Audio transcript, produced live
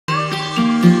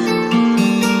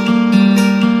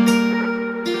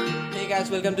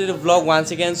welcome to the vlog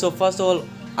once again. So first of all,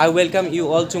 I welcome you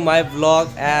all to my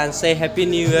vlog and say Happy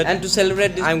New Year. And to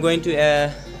celebrate this, I'm going to a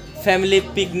family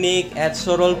picnic at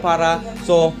SARALPARA.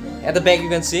 So at the back you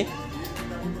can see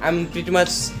I'm pretty much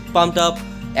pumped up,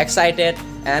 excited,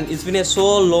 and it's been a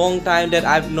so long time that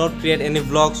I've not created any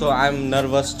vlog, so I'm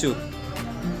nervous too.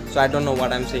 So I don't know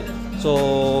what I'm saying.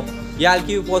 So yeah, I'll keep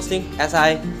you posting as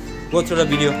I go through the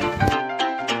video.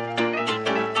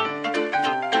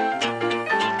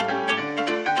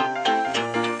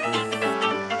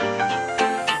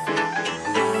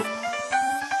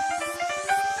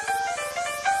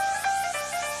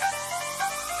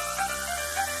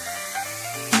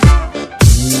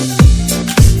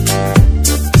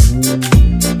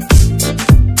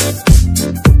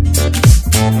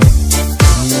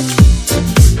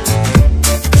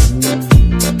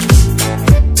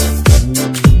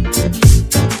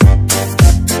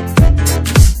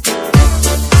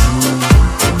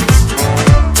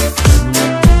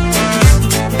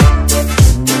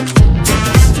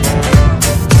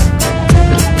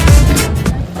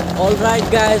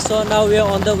 Alright guys, so now we are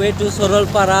on the way to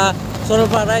SARALPARA.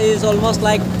 SARALPARA is almost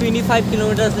like 25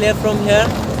 kilometers left from here.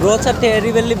 Roads are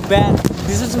terribly bad.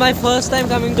 This is my first time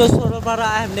coming to SARALPARA.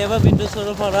 I have never been to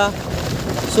SARALPARA.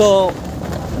 So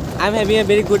I'm having a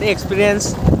very good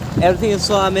experience. Everything is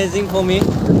so amazing for me.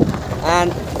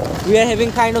 And we are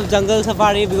having kind of jungle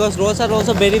safari because roads are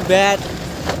also very bad.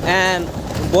 And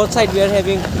both sides we are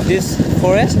having this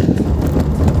forest.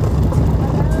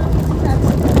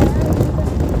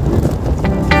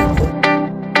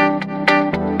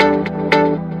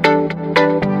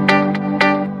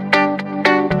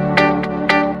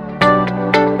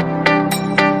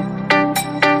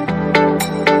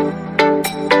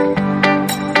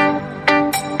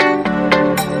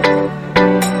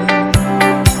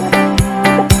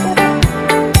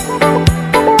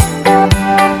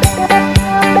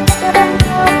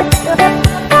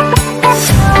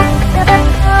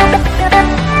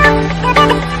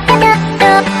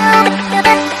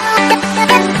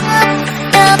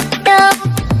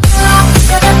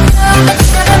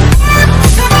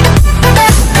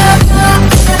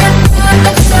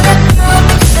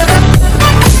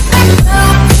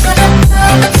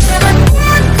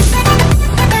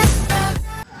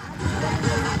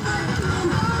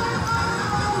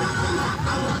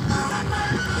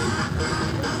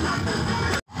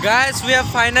 Guys, we have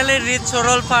finally reached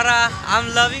SARALPARA.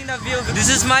 I'm loving the view. This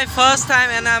is my first time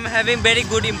and I'm having very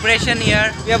good impression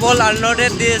here. We have all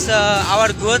unloaded this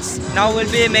our goods. Now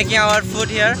we'll be making our food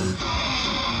here.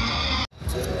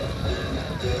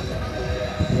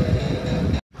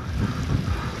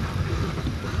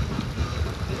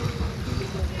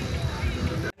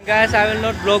 Guys, I will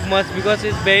not vlog much because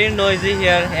it's very noisy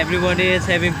here. Everybody is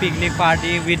having picnic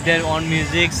party with their own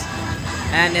musics.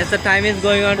 And as the time is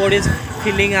going on, boat is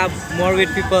filling up more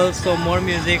with people, so more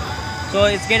music, so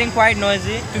it's getting quite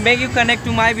noisy. To make you connect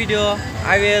to my video,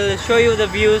 I will show you the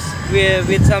views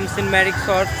with some cinematic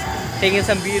shots, taking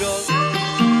some b-roll.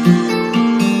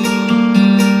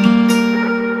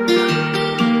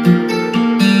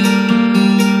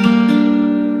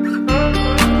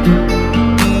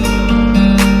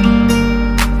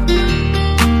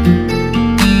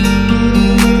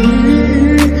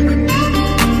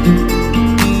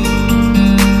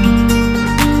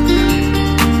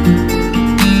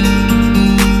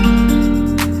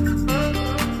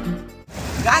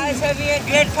 Having a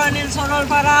great fun in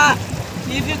SARALPARA.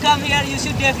 If you come here, you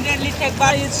should definitely take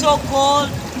part. It's so cold,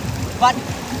 but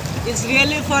it's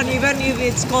really fun even if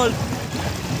it's cold.